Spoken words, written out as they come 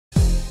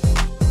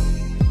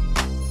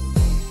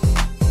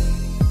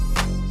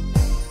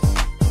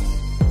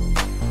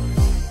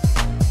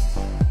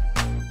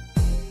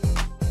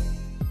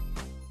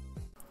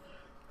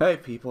Hey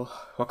people,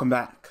 welcome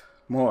back.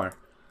 More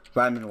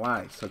Vitamin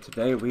Y. So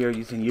today we are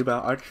using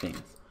Yubel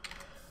Archfiend.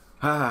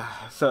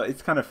 So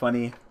it's kind of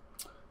funny,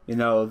 you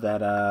know,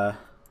 that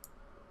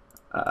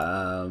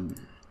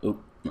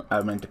oop,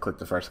 I meant to click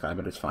the first guy,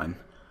 but it's fine.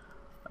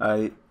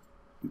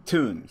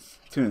 Tunes,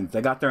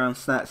 they got their own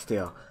snap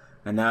steal.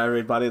 And now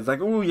everybody's like,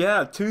 oh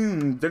yeah,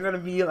 Tunes, they're gonna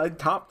be like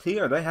top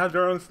tier. They have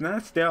their own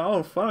snap steal.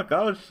 Oh fuck,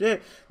 oh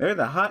shit, they're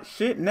the hot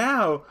shit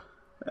now.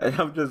 And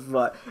I'm just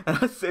like, and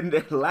I'm sitting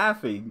there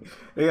laughing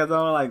because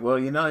I'm like, well,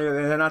 you know,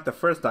 they're not the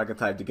first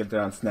archetype to get their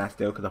own snatch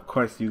deal, because of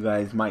course you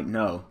guys might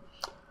know.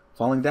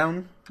 Falling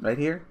down right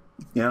here,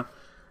 you know,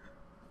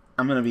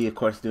 I'm gonna be, of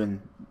course,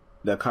 doing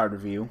the card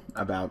review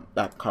about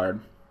that card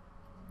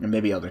and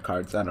maybe other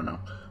cards. I don't know,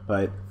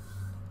 but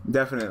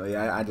definitely,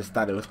 I just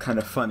thought it was kind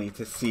of funny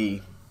to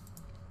see,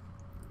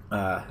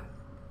 you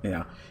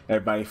know,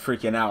 everybody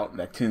freaking out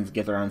that Tunes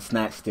get their own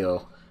snatch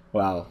steal.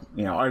 Well,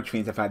 you know,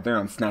 Archfiends have had their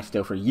own snatch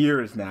steal for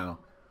years now.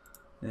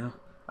 You know,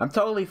 I'm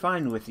totally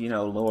fine with, you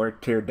know, lower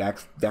tier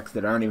decks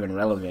that aren't even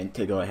relevant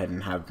to go ahead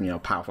and have, you know,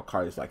 powerful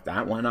cards like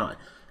that. Why not?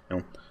 You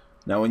know,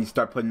 now when you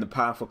start putting the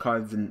powerful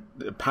cards in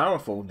the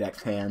powerful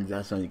decks' hands,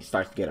 that's when you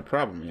start to get a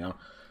problem. You know,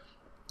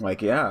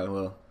 like, yeah,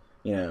 well,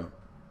 you know,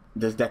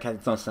 this deck has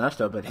its own snatch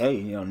steal, but hey,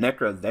 you know,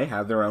 Necros, they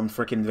have their own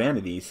freaking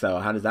vanity. So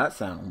how does that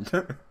sound?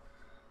 You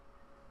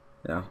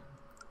know,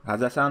 how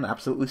does that sound?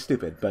 Absolutely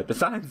stupid. But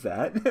besides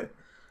that.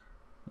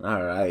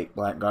 Alright,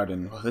 Black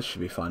Garden. Well, this should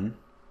be fun.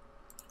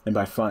 And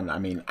by fun, I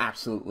mean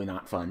absolutely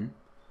not fun.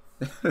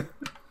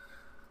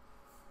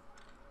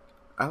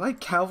 I like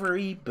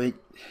Cavalry, but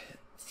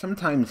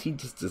sometimes he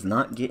just does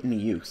not get any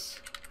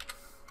use.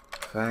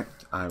 In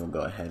fact, I will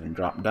go ahead and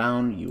drop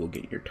down. You will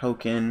get your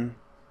token.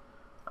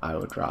 I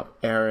will drop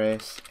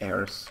Eris.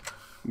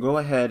 Go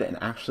ahead and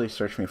actually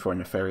search me for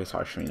Nefarious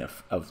Archfiend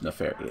of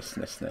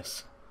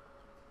Nefariousness.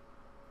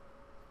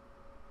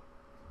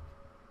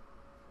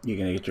 You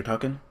gonna get your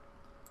token?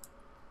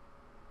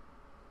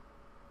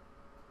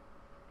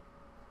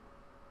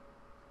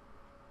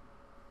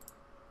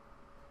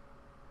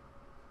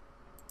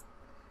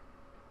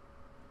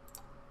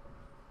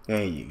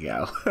 There you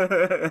go.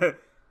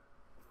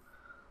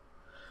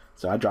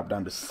 So I dropped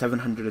down to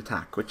 700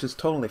 attack, which is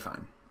totally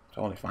fine.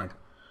 Totally fine.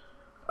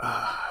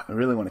 I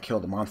really want to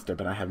kill the monster,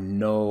 but I have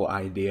no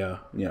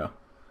idea, you know,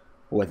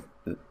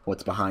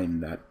 what's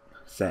behind that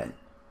set.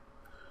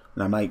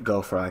 And I might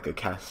go for like a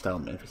cast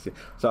element.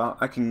 So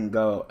I can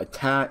go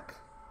attack.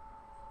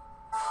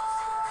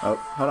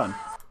 Oh, hold on.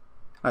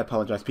 I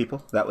apologize,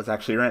 people. That was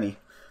actually Rennie.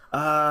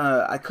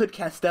 I could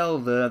castel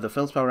the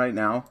field spell right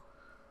now.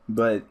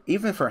 But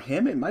even for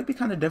him, it might be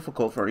kind of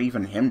difficult for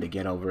even him to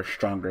get over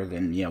stronger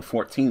than, you know,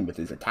 14 with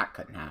his attack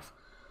cut in half.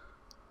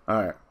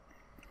 Alright.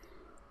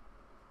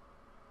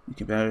 You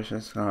can banish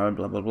this card,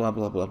 blah blah blah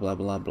blah blah blah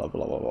blah blah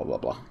blah blah blah blah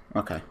blah.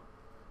 Okay.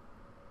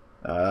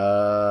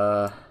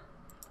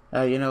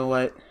 You know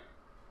what?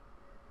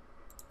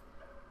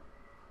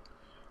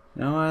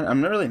 You know what?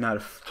 I'm really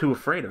not too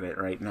afraid of it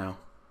right now.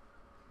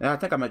 Yeah, I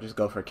think I might just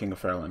go for King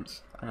of Fairlands.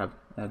 I have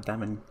a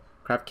Diamond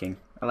Crab King.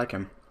 I like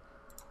him.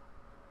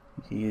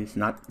 He's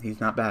not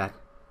bad.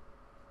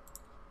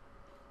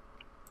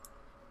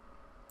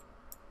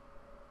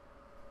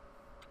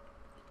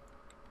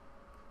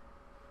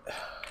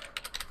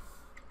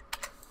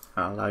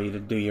 I'll allow you to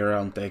do your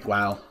own thing.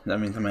 Wow, that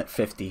means I'm at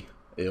 50.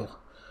 Ew. I'm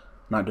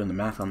not doing the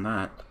math on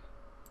that.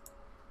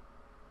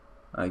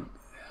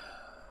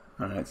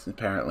 Alright, so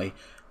apparently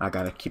I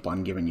gotta keep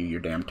on giving you your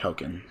damn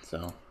token,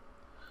 so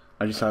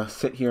I just have to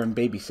sit here and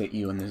babysit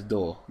you in this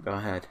duel. Go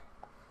ahead.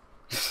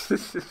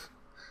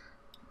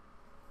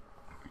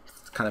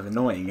 Kind of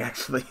annoying,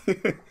 actually.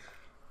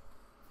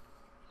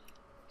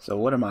 So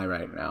what am I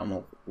right now? I'm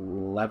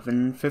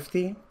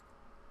 1150,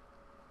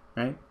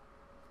 right?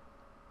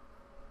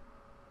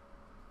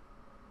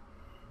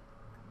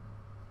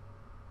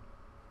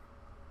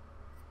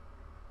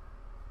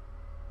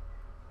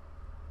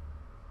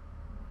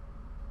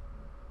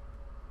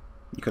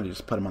 You could have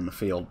just put him on the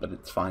field, but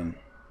it's fine.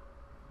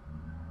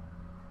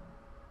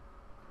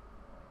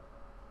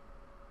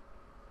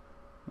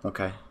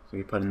 Okay, so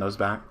you're putting those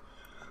back.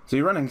 So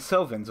you're running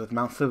Sylvans with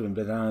Mount Sylvan,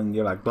 but then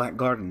you're like Black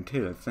Garden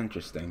too. It's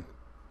interesting.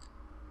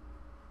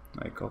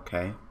 Like,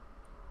 okay.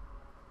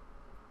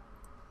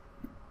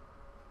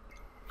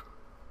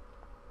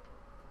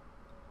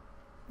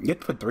 You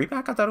get to put 3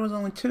 back? I thought it was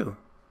only 2.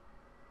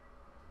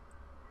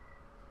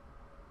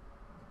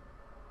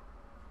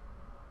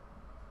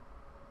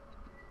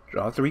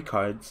 Draw 3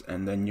 cards,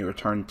 and then you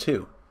return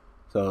 2.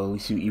 So at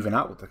least you even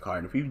out with the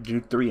card. If you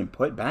do 3 and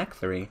put back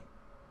 3,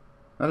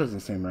 that doesn't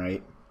seem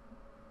right.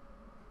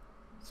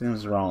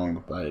 Seems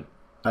wrong, but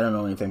I don't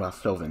know anything about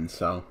Sylvan,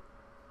 so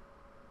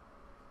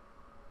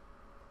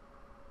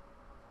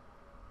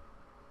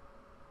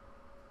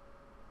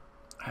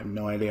I have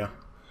no idea.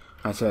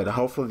 I said,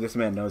 hopefully this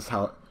man knows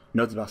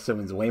about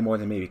Sylvans way more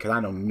than me, because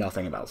I know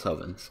nothing about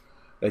Sylvans.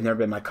 They've never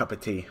been my cup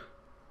of tea.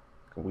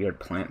 A weird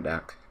plant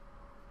deck.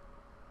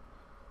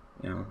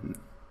 You know,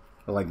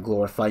 like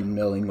glorified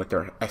milling with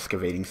their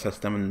excavating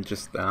system, and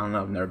just, I don't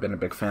know, I've never been a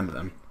big fan of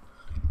them.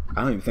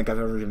 I don't even think I've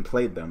ever even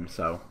played them,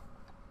 so.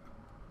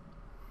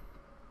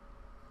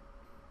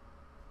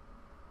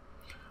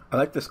 I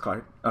like this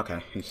card. Okay,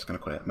 he's just gonna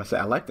quit. I say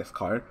I like this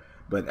card,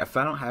 but if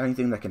I don't have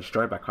anything that can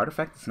destroy by card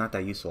effect, it's not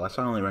that useful. That's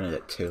why I only run it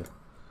at 2.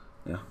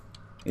 Yeah.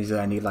 Usually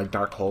I need like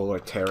Dark Hole or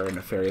Terror and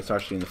Nefarious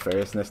Archery and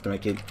Nefariousness to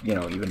make it, you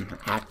know, even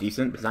half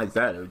decent. Besides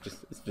that,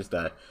 it's just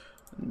a,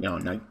 you know,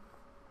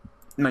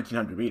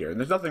 1900 beater. And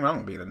there's nothing wrong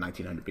with being a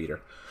 1900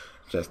 beater.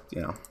 Just,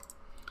 you know,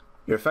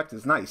 your effect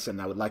is nice, and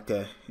I would like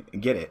to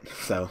get it.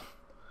 So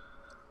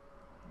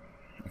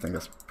I think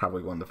that's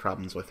probably one of the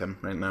problems with him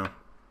right now.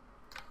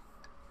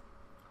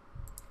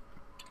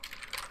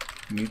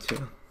 You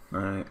too.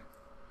 Alright.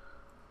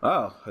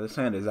 Oh, this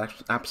hand is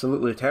actually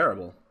absolutely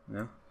terrible.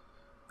 Yeah.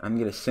 I'm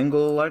gonna get a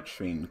single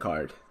Archfiend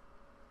card.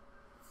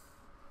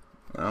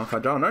 Well, if I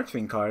draw an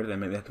Archfiend card, then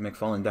maybe I can make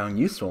Falling Down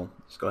useful.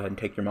 Just go ahead and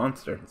take your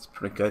monster. It's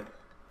pretty good.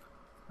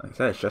 Like I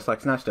said, it's just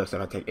like Snatch Dose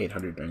if I take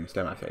 800 during the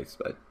stem phase,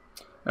 but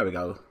there we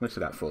go. At least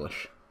we got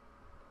Foolish.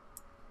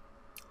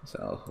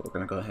 So we're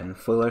gonna go ahead and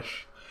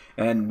Foolish.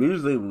 And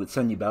usually we would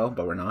send Yubel,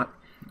 but we're not.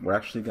 We're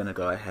actually gonna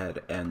go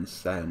ahead and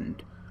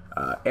send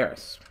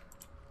Eris.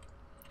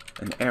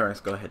 And Eris,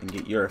 go ahead and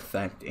get your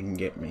effect and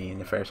get me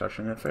Nefarious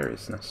Archer and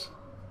Nefariousness.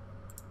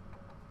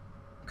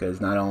 Because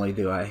not only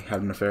do I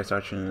have Nefarious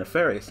Archer and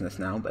Nefariousness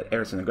now, but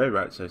Eris in the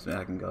graveyard, so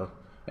I can go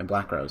in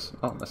Black Rose.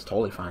 Oh, that's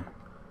totally fine.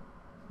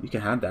 You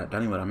can have that.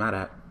 That ain't what I'm mad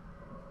at.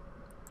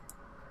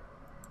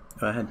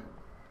 Go ahead.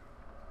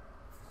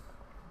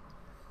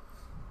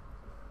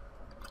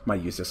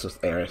 Might use this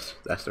with Eris.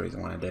 That's the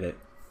reason why I did it.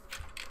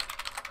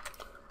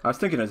 I was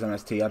thinking it was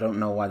MST. I don't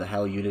know why the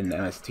hell you didn't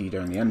MST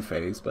during the end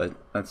phase, but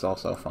that's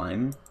also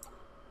fine.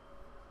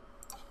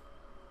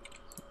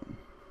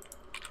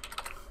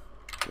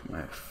 Get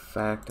my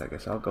effect. I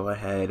guess I'll go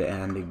ahead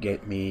and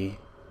get me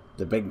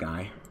the big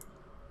guy.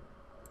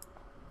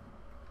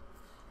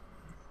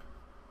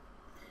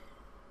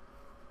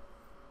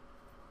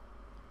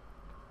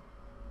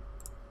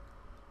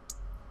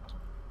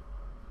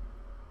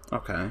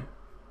 Okay.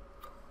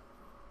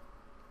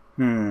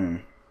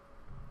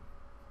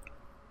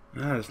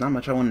 There's not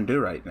much I want to do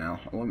right now.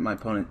 I want my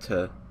opponent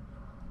to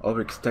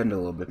overextend a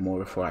little bit more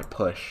before I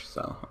push,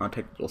 so I'll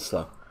take the duel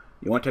slow.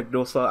 You want to take the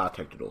duel slow? I'll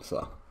take the duel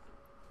slow.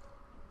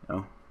 You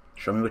know,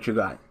 show me what you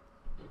got.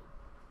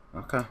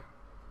 Okay.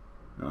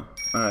 Oh,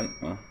 alright,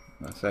 well,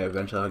 I say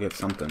eventually I'll get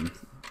something.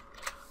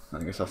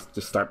 I guess I'll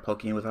just start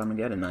poking with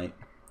Armageddonite.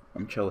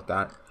 I'm chill with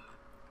that.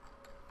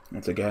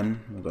 Once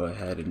again, we'll go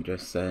ahead and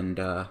just send,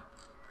 yeah,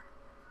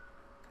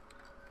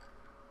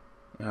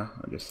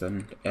 I'll just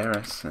send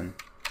Eris, and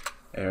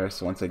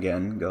Eris, once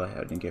again, go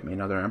ahead and get me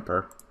another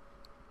Emperor.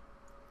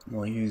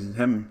 We'll use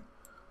him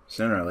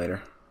sooner or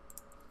later.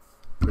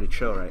 Pretty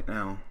chill right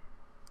now.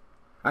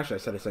 Actually, I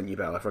said I sent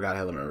Yubel. I forgot I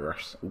had him in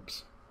reverse.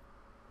 Oops.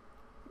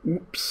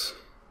 Oops.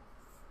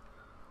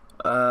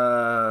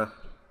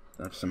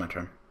 That's my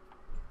turn.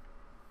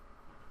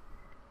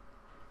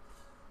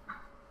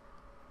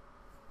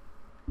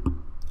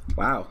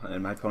 Wow,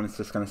 and my opponent's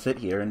just gonna sit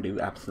here and do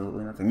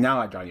absolutely nothing.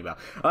 Now I draw Yubel.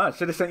 Oh, I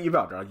should have sent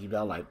Yubel. Draw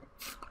Yubel, like,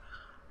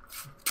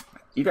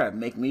 you gotta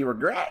make me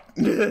regret.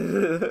 My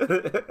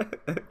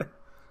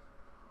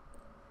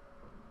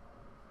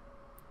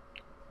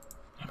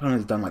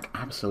opponent's done like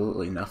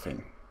absolutely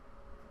nothing.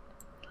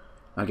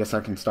 I guess I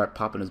can start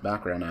popping his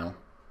background now.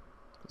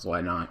 Because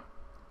why not?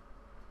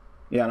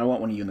 Yeah, and I want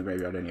one of you in the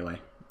graveyard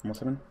anyway. Almost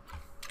seven?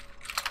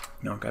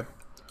 No, okay.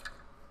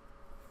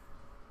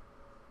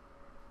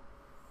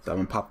 So I'm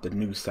gonna pop the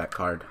new set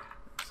card,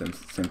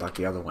 since it seems like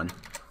the other one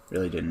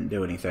really didn't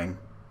do anything.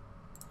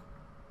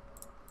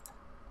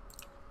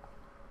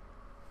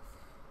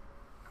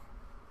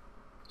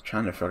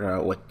 Trying to figure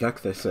out what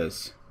deck this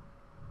is.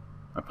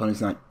 My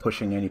opponent's not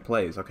pushing any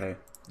plays. Okay,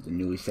 it's a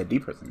newly set D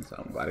person, so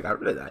I'm glad I got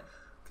rid of that.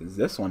 Because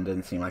this one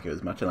didn't seem like it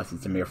was much, unless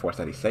it's a mere force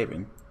that he's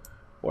saving.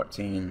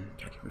 14,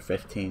 checking for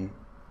 15.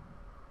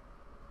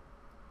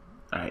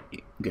 Alright,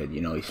 good,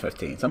 you know he's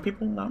 15. Some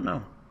people don't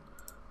know.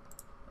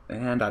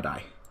 And I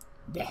die.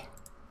 Yeah.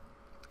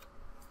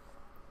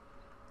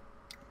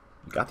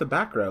 You got the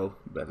back row,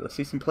 but let's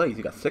see some plays.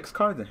 You got 6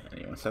 cards in hand.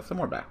 You want to set some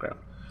more back row.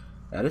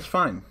 That is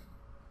fine.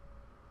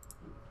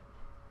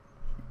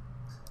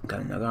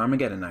 Got another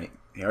Armageddonite.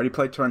 He already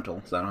played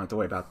Torrential, so I don't have to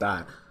worry about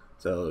that.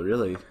 So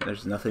really,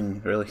 there's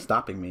nothing really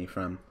stopping me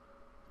from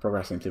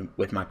progressing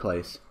with my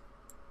plays.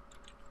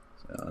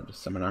 So I'll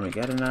just summon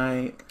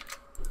Armageddonite.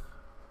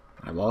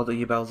 I have all the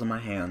Yubels in my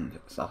hand.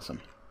 It's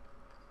awesome.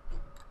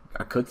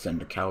 I could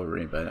send a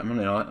Cavalry, but I'm gonna,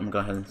 you know what? I'm gonna go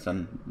ahead and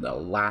send the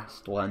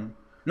last one.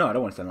 No, I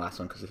don't want to send the last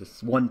one because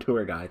it's one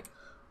tour guide.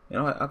 You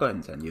know what? I'll go ahead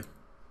and send you.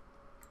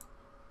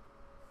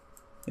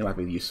 It might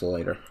be useful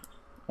later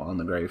while in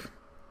the grave.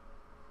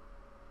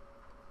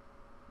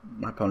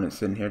 My opponent's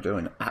sitting here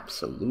doing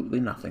absolutely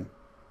nothing.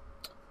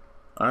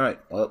 Alright,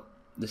 well,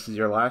 this is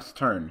your last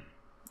turn.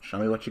 Show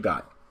me what you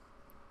got.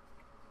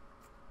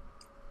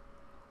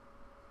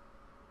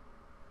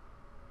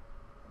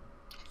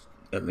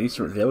 At least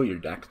reveal your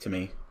deck to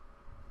me.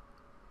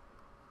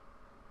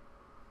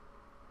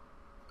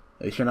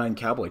 At least you're not in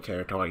cowboy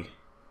territory.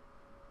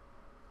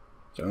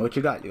 Show me what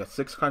you got. You got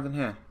 6 cards in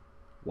hand.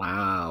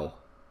 Wow.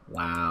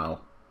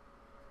 Wow.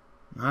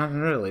 Not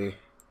really.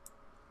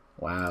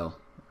 Wow.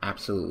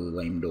 Absolutely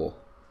lame duel.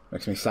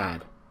 Makes me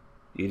sad.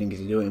 You didn't get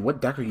to do it. What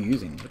deck are you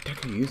using? What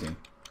deck are you using?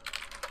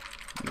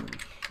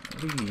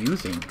 What are you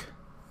using?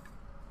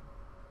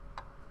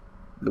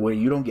 Where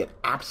you don't get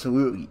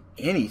absolutely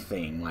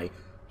anything. Like,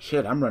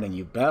 shit, I'm running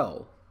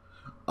Yubel.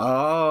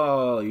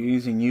 Oh, you're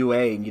using UA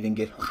and you didn't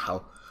get...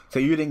 Wow. So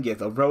you didn't get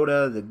the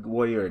Rhoda, the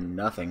Warrior,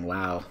 nothing.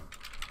 Wow.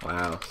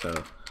 Wow. So,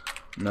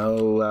 no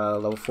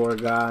level 4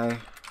 guy.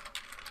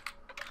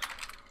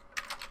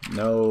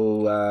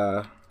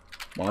 No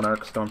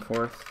Monarch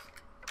Stormforth.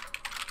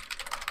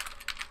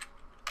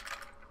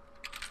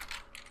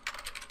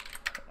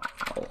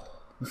 Wow.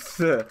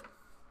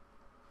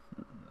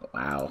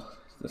 Wow.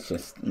 It's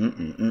just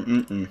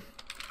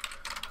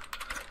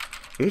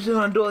Usually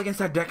on duel against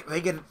that deck, they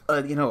get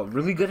you know, a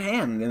really good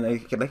hand, and they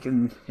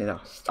can you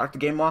know, start the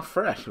game off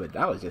fresh. But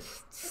that was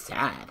just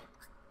sad.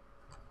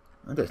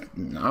 I just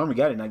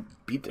Armageddon, I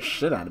beat the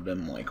shit out of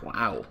him. Like,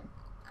 wow.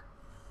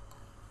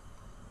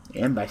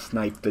 And I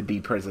sniped the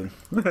D prison.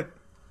 Let's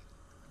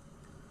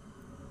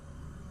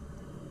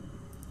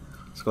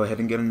go ahead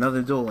and get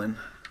another duel in.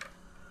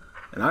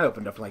 And I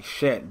opened up like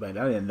shit, but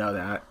I didn't know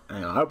that. You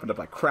know, I opened up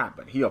like crap,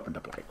 but he opened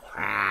up like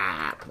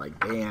crap. Like,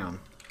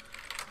 damn.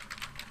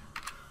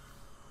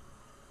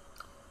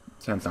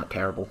 Sounds not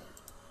terrible.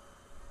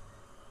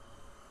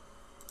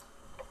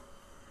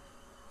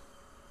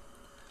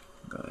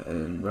 Go ahead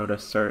and Rhoda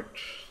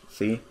search.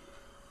 See?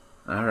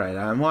 Alright,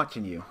 I'm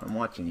watching you. I'm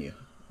watching you.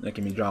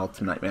 Making me draw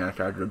to Nightmare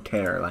after I drew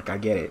Terror. Like, I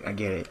get it. I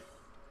get it.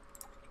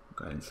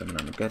 Go ahead and summon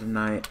on the Good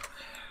Night.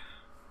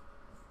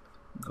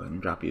 Go ahead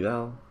and drop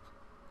Yubel.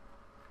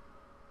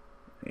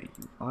 There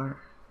you are.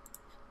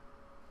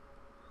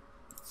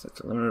 Set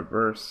the Limit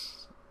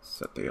Reverse.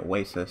 Set the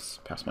Oasis.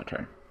 Pass my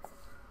turn.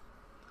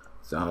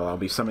 So I'll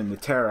be summoning the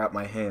Terror out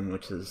my hand,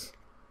 which is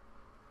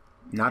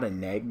not a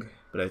neg,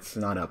 but it's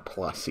not a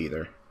plus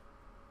either.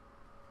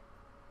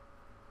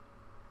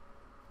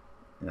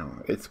 You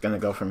know, it's gonna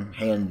go from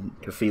hand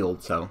to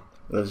field, so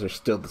those are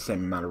still the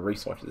same amount of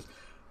resources.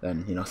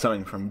 Then, you know,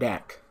 summoning from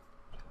deck.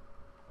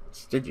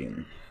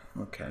 Stygian.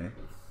 Okay.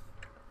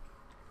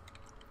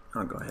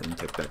 I'll go ahead and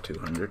take that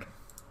 200.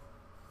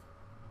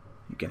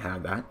 You can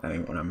have that. That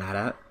ain't what I'm mad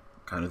at.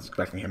 Kind of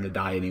expecting him to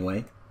die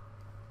anyway.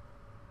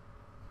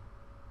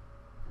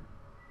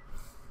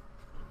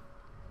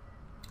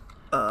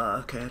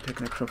 Okay, I take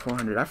an extra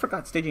 400. I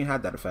forgot Stygian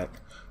had that effect.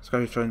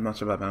 Discard destroyed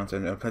monster by bounce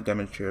and apply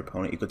damage to your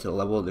opponent equal to the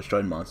level of the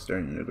destroyed monster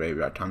in the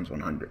graveyard times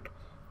 100.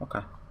 Okay.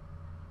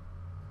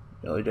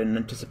 Really didn't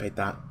anticipate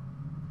that.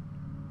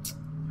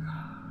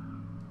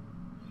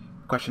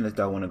 Question is,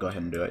 do I want to go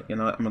ahead and do it? You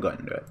know what? I'm gonna go ahead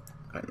and do it.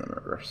 Go ahead and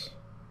reverse.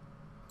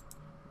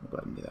 I'll go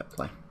ahead and do that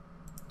play.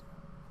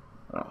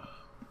 Oh.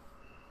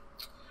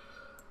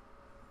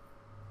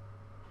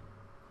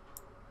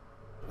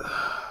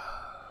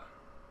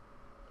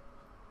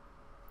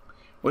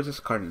 What's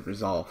this card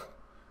resolve?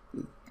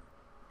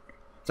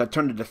 So I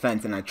turn to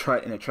defense and it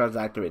tries to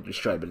activate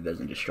destroy, but it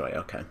doesn't destroy.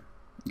 Okay.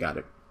 Got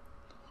it.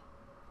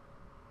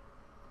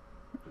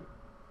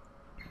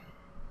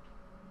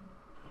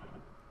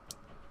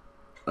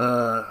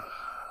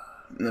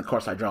 And of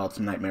course I draw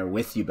some Nightmare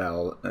with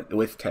Yubel,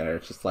 with Terror.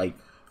 It's just like,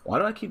 why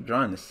do I keep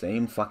drawing the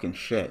same fucking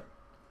shit?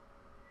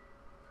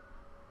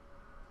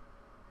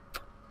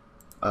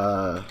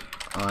 On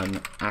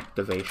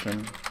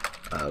activation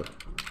of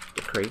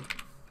Decree.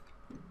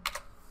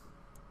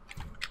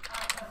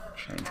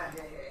 Shame.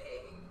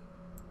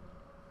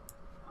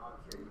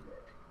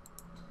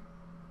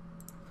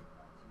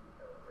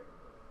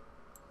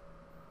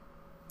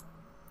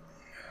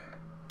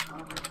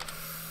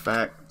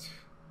 Effect.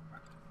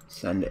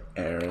 Send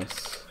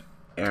Eris.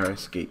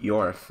 Eris, get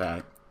your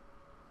effect.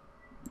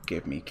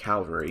 Give me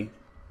Cavalry.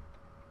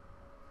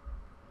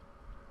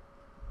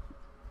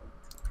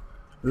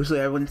 Usually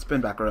I wouldn't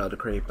spin back Royal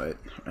Decree, but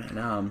right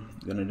now I'm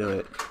gonna do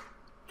it.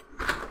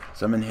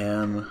 Summon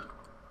him.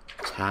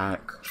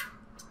 Attack.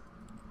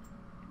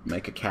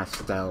 Make a cast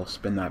spell,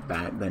 spin that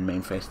back, then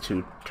main phase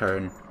 2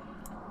 turn.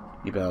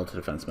 Yubel to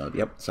defense mode.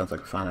 Yep, sounds like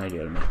a fine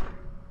idea to me.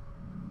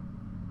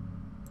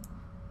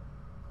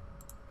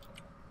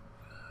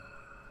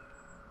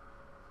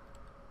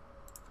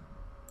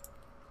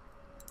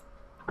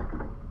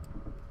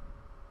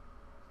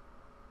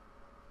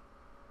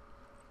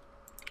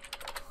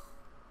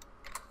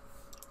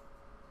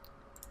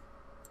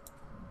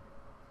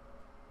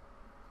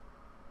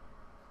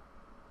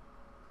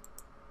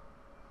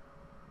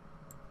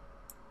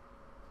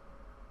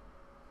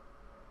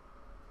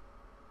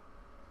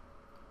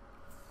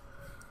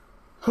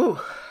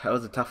 Whew, that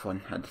was a tough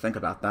one. I had to think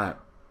about that.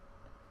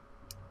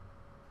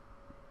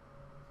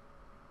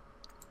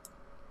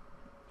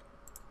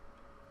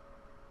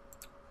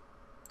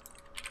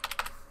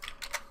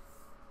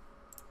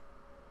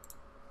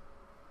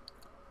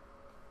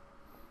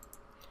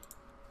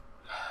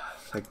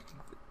 It's like,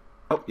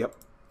 oh, yep.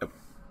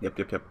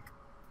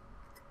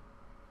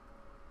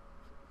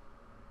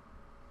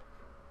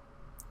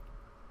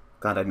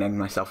 Gotta neg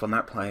myself on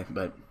that play,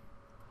 but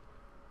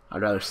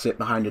I'd rather sit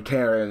behind a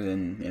Terra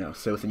than, you know,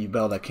 sit with a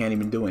Yubel that can't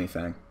even do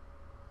anything.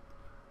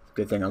 It's a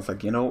good thing I was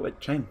like, you know what,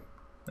 chain.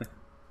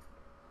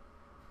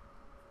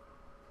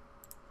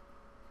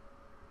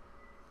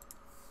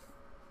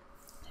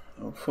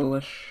 Oh,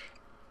 foolish.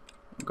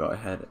 Go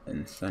ahead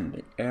and send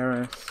the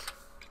Heiress.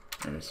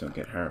 Heiress will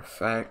get her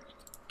effect.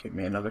 Give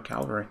me another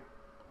cavalry.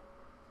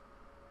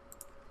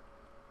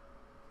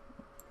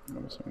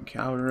 Almost one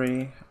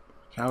cavalry.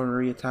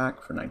 Cavalry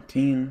attack for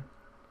 19.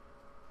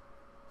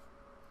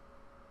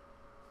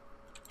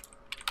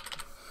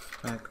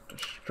 Effect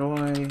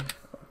destroy.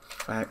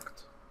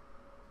 Effect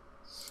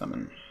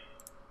summon.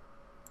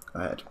 Go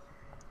ahead.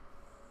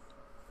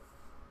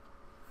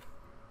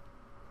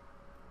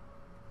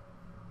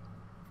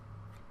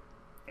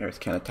 Heiress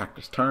can't attack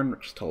this turn,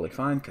 which is totally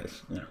fine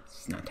because, you know,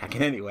 it's not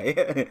attacking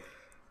anyway.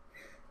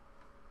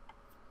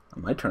 I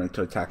might turn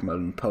into attack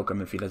mode and poke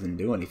him if he doesn't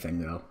do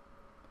anything though.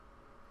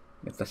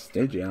 If that's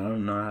Stygian, I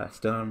don't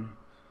know.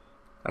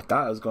 I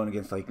thought I was going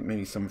against like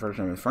maybe some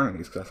version of Inferno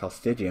because that's how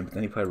Stygian, but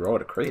then he played Roll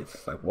to Crits.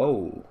 It's like,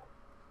 whoa.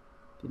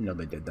 Didn't know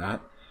they did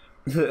that.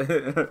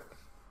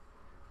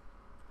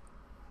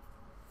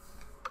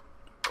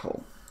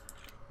 Cool.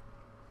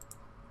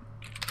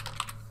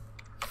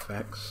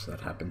 Effects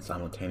that happen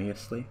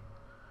simultaneously.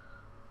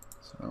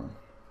 So,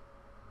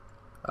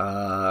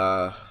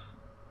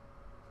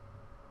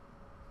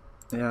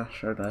 yeah,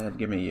 sure. Go ahead,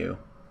 give me you.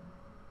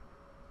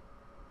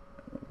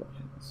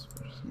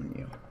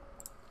 You.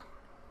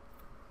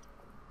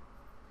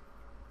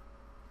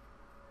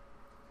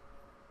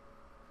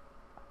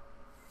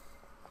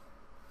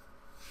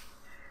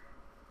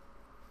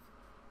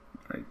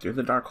 Alright, do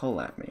the dark hole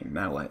at me.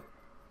 Now what?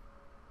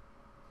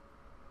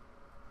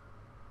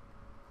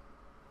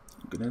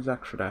 Get his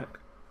extra deck.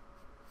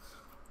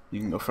 You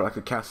can go for like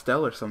a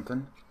Castell or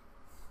something.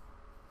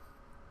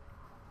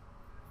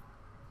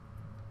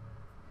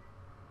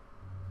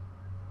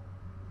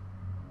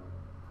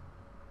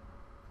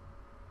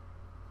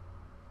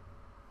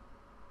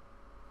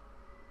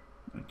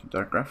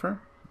 Dark Greffer?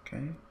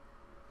 Okay.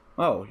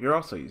 Oh, you're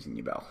also using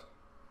Yubel.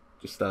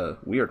 Just a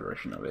weird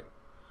version of it.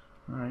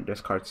 Alright,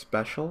 discard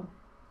special.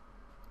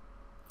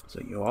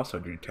 So you also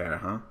drew Terra,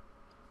 huh?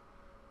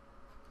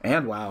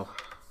 And wow.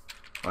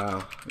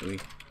 Wow, we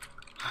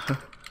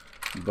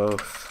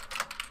both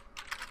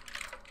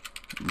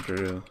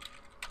drew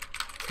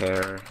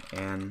Terra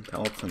and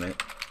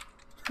Ultimate.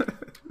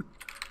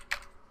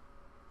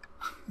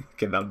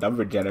 Get that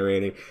number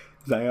generating.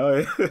 It's like,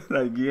 oh,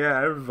 like,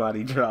 yeah,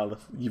 everybody draw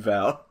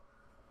Yubel.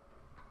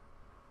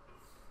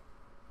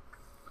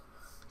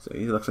 So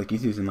he looks like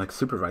he's using like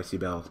Supervise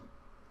Yubel.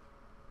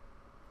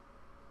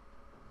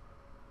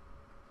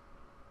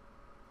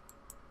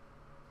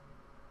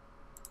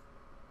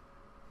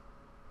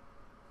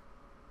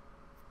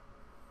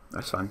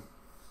 That's fine.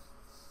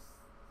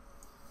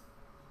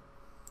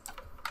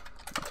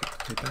 I'll take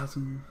the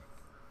 2,000.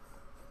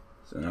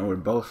 So now we're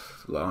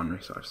both low on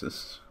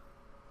resources.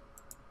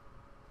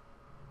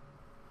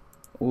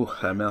 Ooh,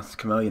 that Mouse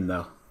Chameleon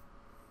though.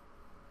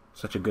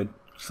 Such a good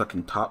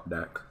fucking top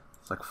deck.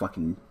 It's like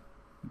fucking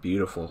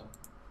beautiful.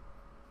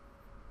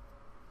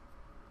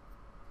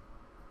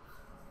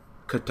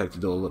 Could take to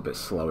do a little bit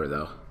slower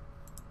though.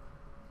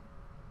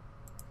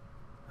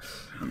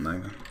 I'm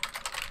not gonna...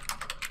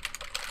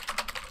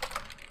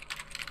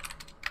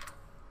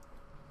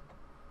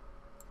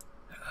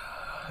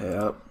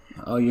 Yep.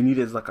 All you need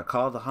is like a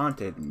Call of the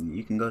Haunted and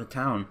you can go to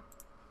town.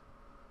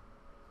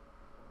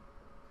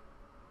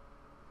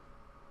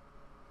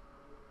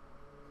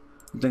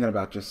 I'm thinking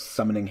about just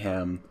summoning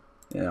him,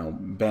 you know,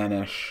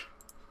 banish,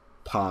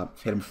 pop,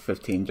 hit him for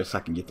 15 just so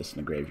I can get this in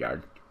the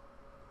graveyard.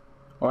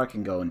 Or I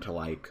can go into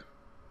like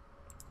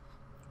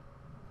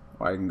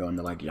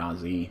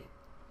Yazi.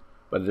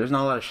 But there's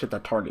not a lot of shit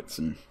that targets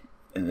in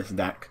this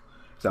deck.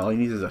 So all he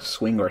needs is a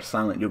swing or a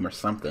silent doom or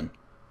something.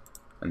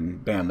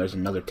 And bam, there's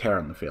another Terra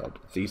on the field.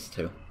 It's these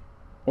two.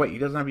 Wait, he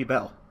doesn't have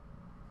Yubel.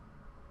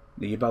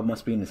 The Yubel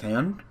must be in his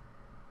hand?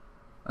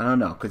 I don't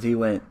know, because he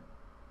went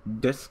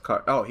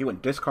discard. Oh, he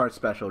went discard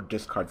special,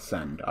 discard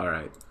send.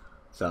 Alright.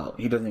 So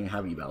he doesn't even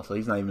have Yubel, so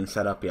he's not even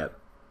set up yet.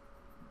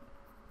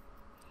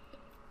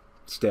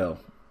 Still.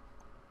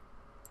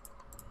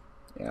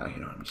 Yeah,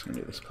 you know, I'm just gonna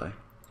do this play.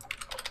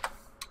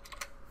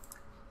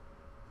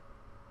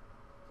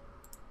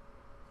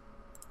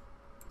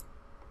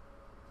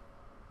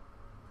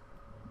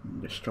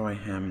 Destroy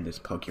him,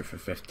 just poke you for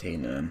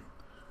 15 and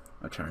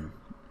a turn.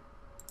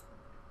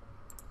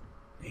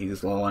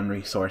 He's low on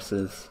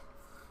resources.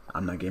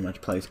 I'm not getting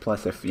much plays.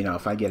 Plus, if you know,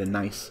 if I get a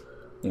nice,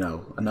 you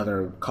know,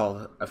 another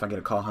call, if I get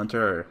a Call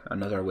Hunter or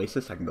another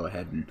Oasis, I can go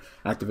ahead and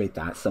activate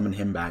that, summon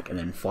him back, and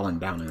then falling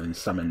down and then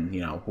summon,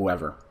 you know,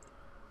 whoever.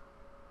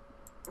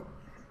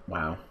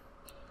 Wow.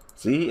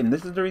 See, and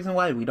this is the reason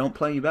why we don't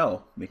play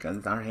Yubel,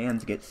 because our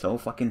hands get so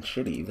fucking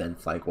shitty that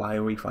it's like, why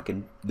are we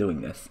fucking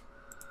doing this?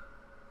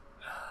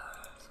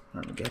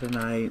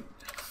 Armageddonite,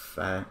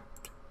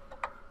 effect.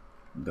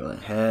 Go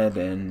ahead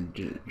and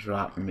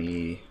drop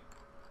me,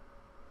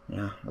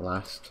 yeah, the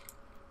last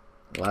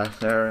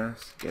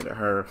Lazarus, get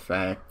her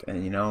effect,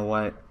 and you know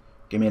what?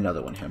 Give me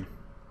another one, him.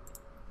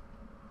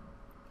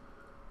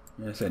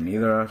 Like I said,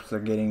 neither of us are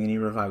getting any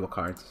revival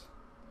cards.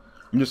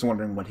 I'm just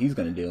wondering what he's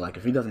gonna do. Like,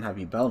 if he doesn't have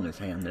Yubel in his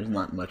hand, there's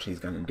not much he's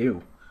gonna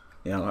do.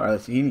 You know, or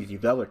else he needs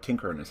Yubel or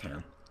Tinker in his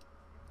hand.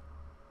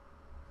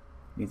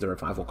 He needs a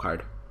revival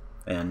card.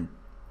 And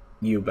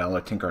Yubel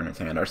or Tinker in his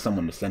hand, or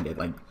someone to send it,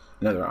 like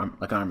another,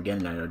 like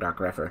Armageddon Knight or Dark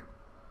Refer.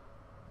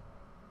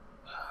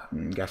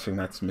 I'm guessing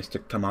that's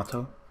Mystic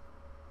Tomato.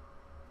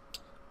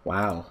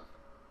 Wow.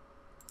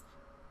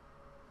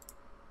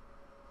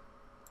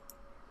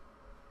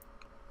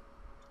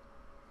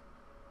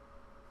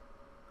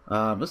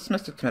 What's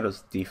Mystic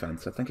Tomato's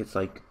defense? I think it's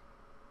like...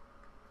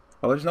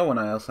 Oh, there's no one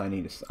else I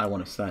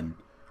want to send.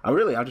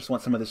 I just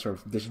want some of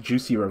this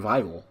juicy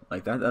revival.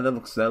 Like that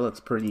looks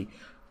pretty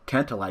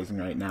tantalizing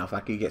right now. If I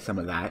could get some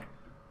of that.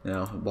 You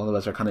know, both of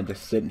us are kind of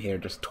just sitting here,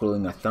 just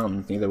twiddling our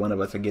thumbs. Neither one of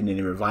us are getting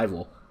any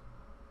revival.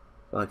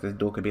 I feel like this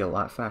duel could be a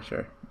lot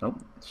faster. Nope,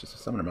 it's just a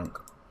Summoner Monk.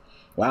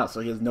 Wow, so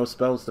he has no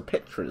spells to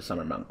pitch for the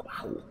Summoner Monk.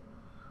 Wow.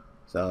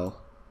 So,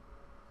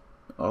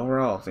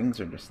 overall, things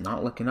are just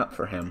not looking up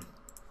for him.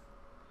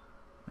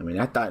 I mean,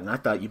 I thought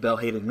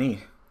Yubel hated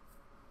me.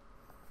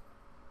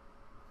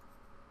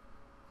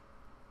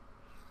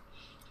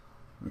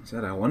 Like I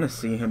said, I want to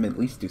see him at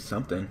least do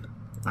something.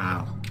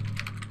 Wow.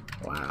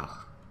 Wow.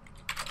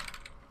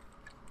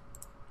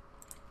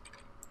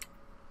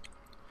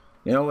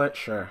 You know what?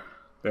 Sure.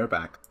 They're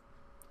back.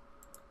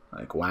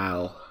 Like,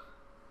 wow.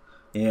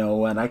 You know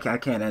what? I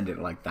can't end it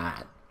like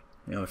that.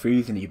 You know, if you're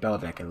using the Yubel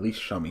deck, at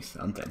least show me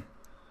something.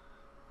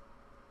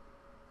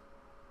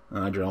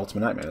 I drew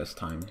Ultimate Nightmare this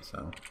time,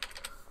 so...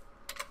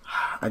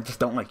 I just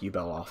don't like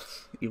Yubel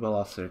offs. Yubel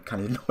offs are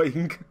kind of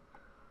annoying.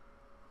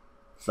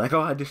 It's like,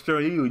 oh, I destroy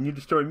you, and you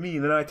destroy me,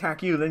 and then I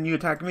attack you, and then you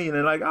attack me, and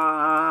they're like,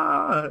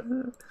 ah!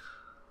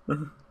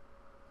 Go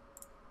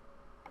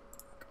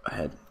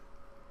ahead.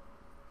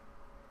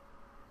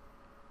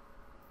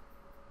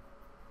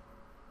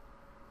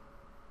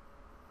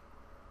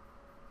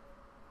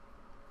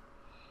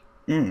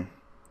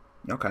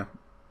 Okay.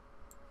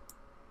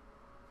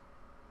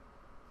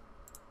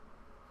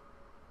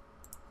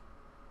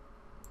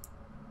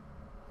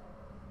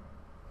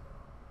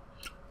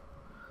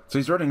 So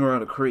he's running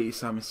Royal Decree,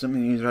 so I'm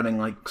assuming he's running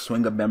like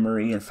Swing of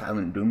Memory and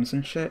Silent Dooms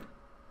and shit.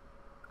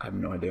 I have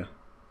no idea.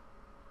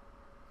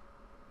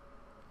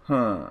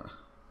 Huh.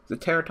 Is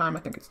it Terror Time? I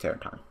think it's Terror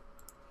Time.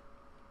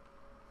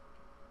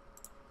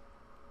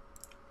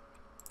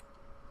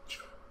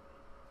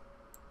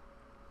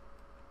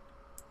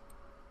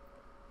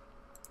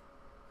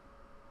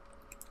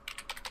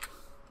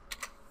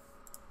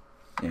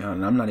 Yeah,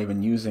 and I'm not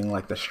even using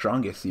like the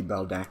strongest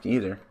Yubel deck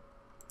either.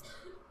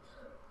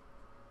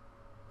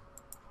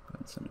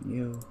 Summon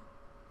you.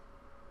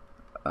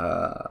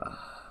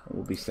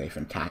 We'll be safe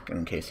and tack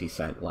in case he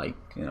said, like,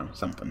 you know,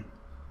 something.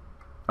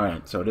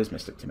 Alright, so it is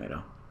Mystic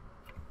Tomato.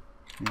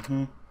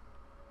 You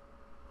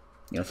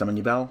gonna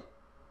summon Yubel?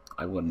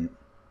 I wouldn't.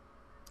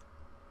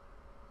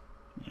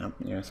 Yep,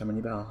 you're gonna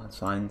summon Yubel. That's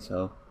fine,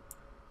 so...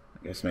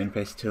 I guess main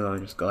phase 2, I'll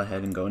just go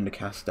ahead and go into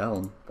Castel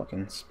and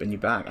fucking spin you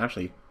back.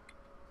 Actually...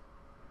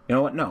 You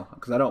know what? No,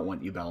 because I don't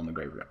want Yubel in the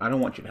graveyard. I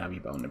don't want you to have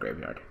Yubel in the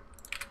graveyard.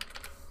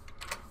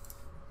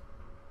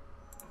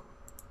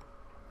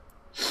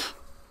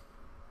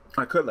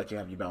 I could let you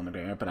have Yubel in the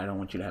graveyard, but I don't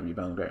want you to have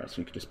Yubel in the graveyard, so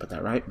you could just put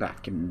that right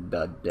back in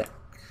the deck.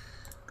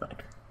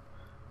 Good.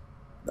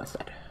 That's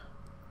that.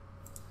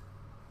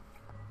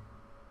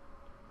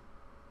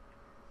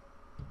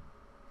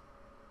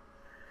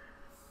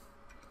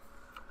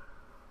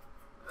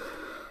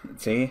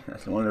 See,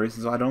 that's one of the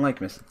reasons why I don't like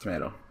Mystic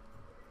Tomato.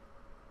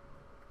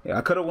 Yeah,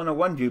 I could have won a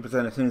 1-2, but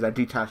then as soon as I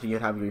detach you,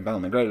 you'd have Yubel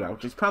in the graveyard,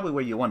 which is probably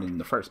where you wanted in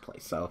the first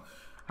place, so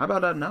how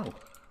about a no?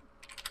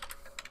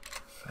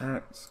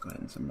 Facts. Go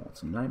ahead and summon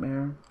Ultimate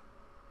Nightmare.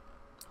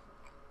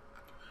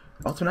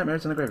 Ultimate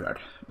Nightmare's in the graveyard.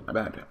 My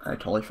bad. I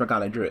totally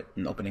forgot I drew it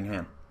in opening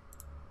hand.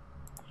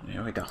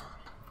 Here we go.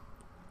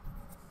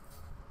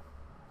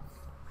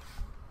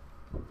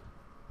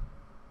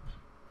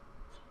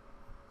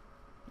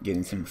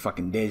 Getting some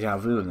fucking deja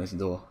vu in this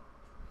duel.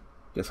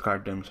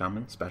 Discard Doom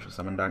Shaman, special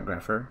summon Dark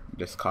Grepher.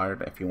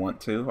 Discard if you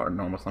want to, or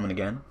normal summon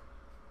again.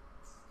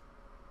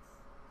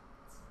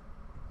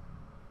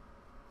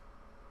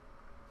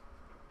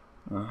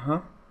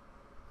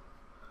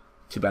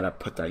 Too bad I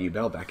put that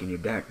Yubel back in your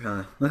deck,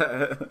 huh?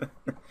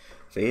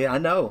 See, I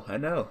know,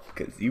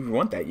 because you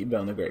want that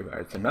Yubel in the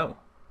graveyard, so no.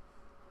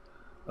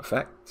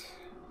 Effect.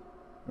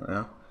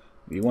 Well,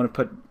 if you want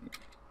to put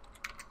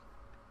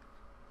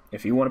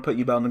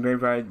Yubel in the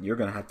graveyard, you're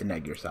gonna have to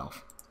neg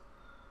yourself.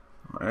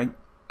 Alright,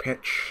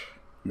 pitch,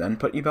 then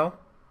put Yubel.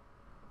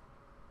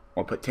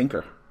 Or put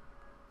Tinker.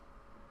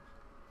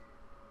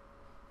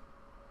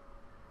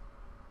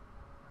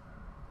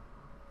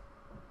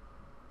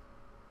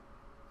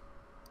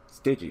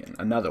 Stygian,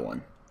 another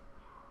one.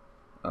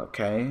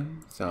 Okay,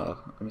 so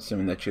I'm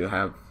assuming that you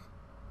have...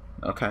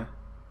 Okay.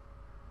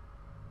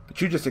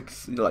 But you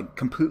just, like,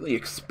 completely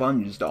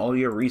expunged all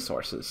your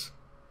resources.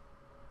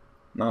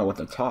 Not what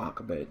to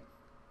talk, but...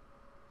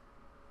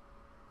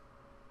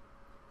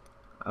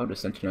 I would have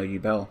sent you no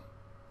Yubel.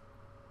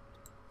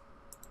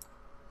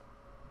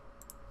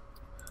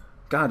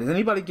 God, is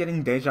anybody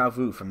getting deja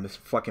vu from this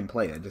fucking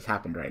play that just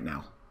happened right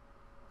now?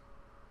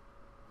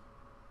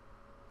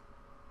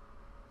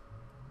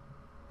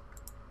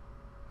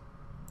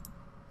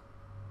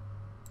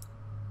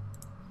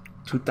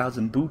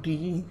 $2,000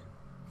 booty.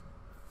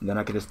 And then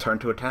I could just turn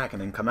to attack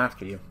and then come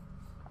after you.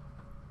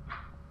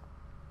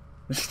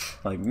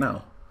 Like,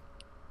 no.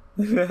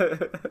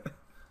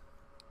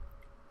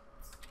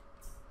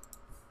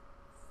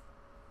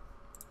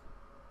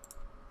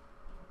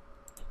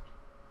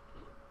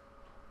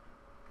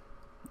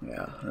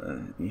 Yeah,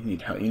 you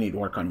need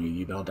work on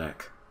your Yubel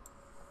deck.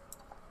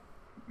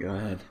 Go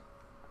ahead.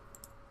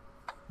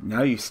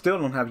 Now you still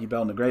don't have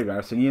Yubel in the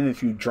graveyard, so even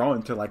if you draw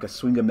into like a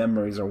Swing of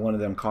Memories or one of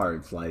them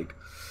cards, like,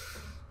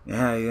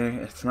 yeah,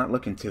 it's not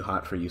looking too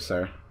hot for you,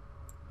 sir.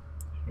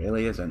 It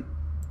really isn't.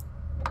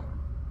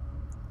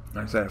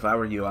 Like I said, if I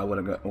were you, I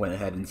would have went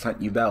ahead and sent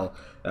Yubel.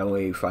 That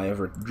way, if I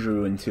ever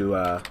drew into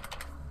I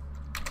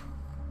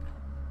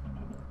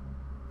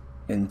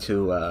don't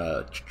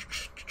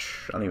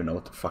even know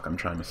what the fuck I'm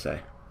trying to say.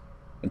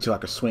 Into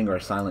like a Swing or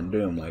a Silent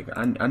Doom, like,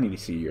 I need to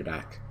see your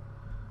deck.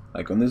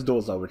 Like, when this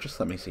duel's over, just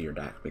let me see your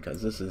deck,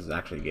 because this is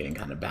actually getting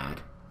kind of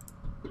bad.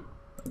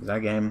 Is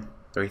that game?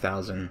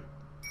 3,000?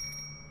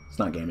 It's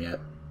not game yet.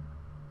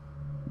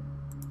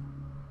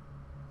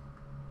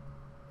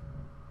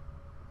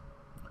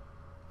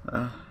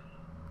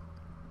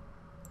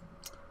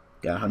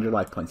 Got 100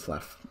 life points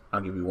left. I'll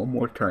give you one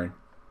more turn.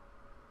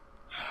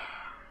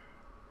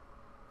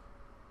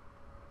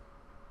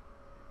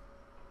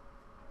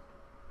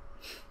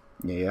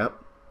 Yep.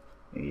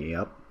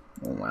 Yep.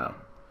 Oh, wow.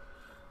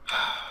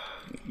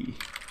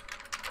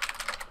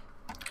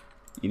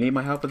 You need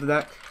my help with the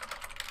deck?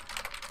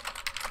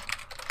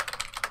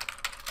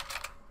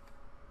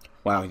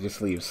 Wow, he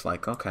just leaves.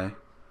 Like, okay.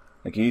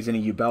 Like, you're using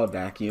a Yubel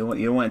deck. You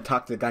don't want to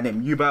talk to a guy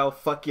named Yubel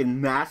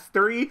fucking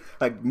Mastery?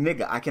 Like,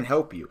 nigga, I can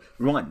help you.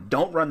 One,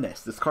 don't run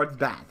this. This card's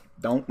bad.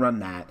 Don't run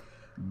that.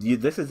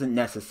 This isn't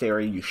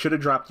necessary. You should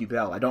have dropped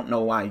Yubel. I don't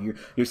know why.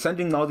 You're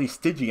sending all these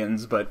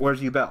Stygians, but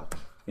where's Yubel?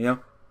 You know?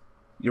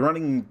 You're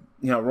running,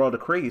 you know, Royal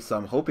Decree, so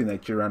I'm hoping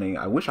that you're running...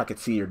 I wish I could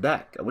see your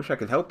deck. I wish I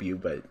could help you,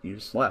 but you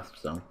just left,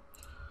 so...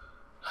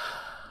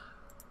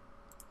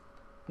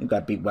 You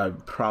got beat by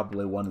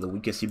probably one of the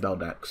weakest Yubel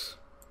decks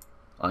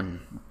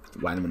on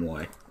Vitamin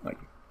Y. Like,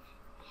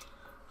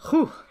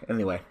 whew.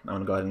 Anyway, I'm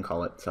gonna go ahead and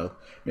call it. So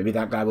maybe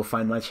that guy will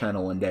find my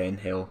channel one day and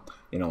he'll,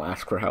 you know,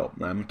 ask for help.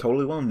 I'm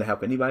totally willing to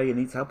help anybody who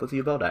needs help with the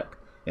Yubel deck.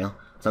 You know,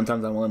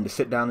 sometimes I'm willing to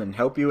sit down and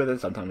help you with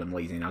it. Sometimes I'm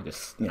lazy and I'll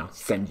just, you know,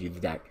 send you the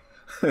deck.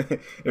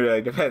 It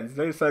really depends.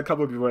 There's a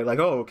couple of people who are like,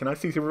 oh, can I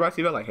see Supervise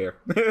Yubel? Like, here.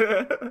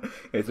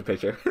 Here's a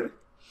picture.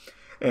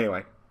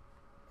 Anyway.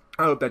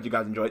 I hope that you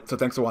guys enjoyed. So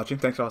thanks for watching.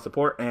 Thanks for all the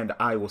support. And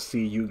I will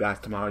see you guys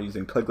tomorrow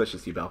using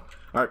Plaguelicious Yubel.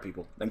 Alright,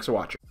 people. Thanks for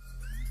watching.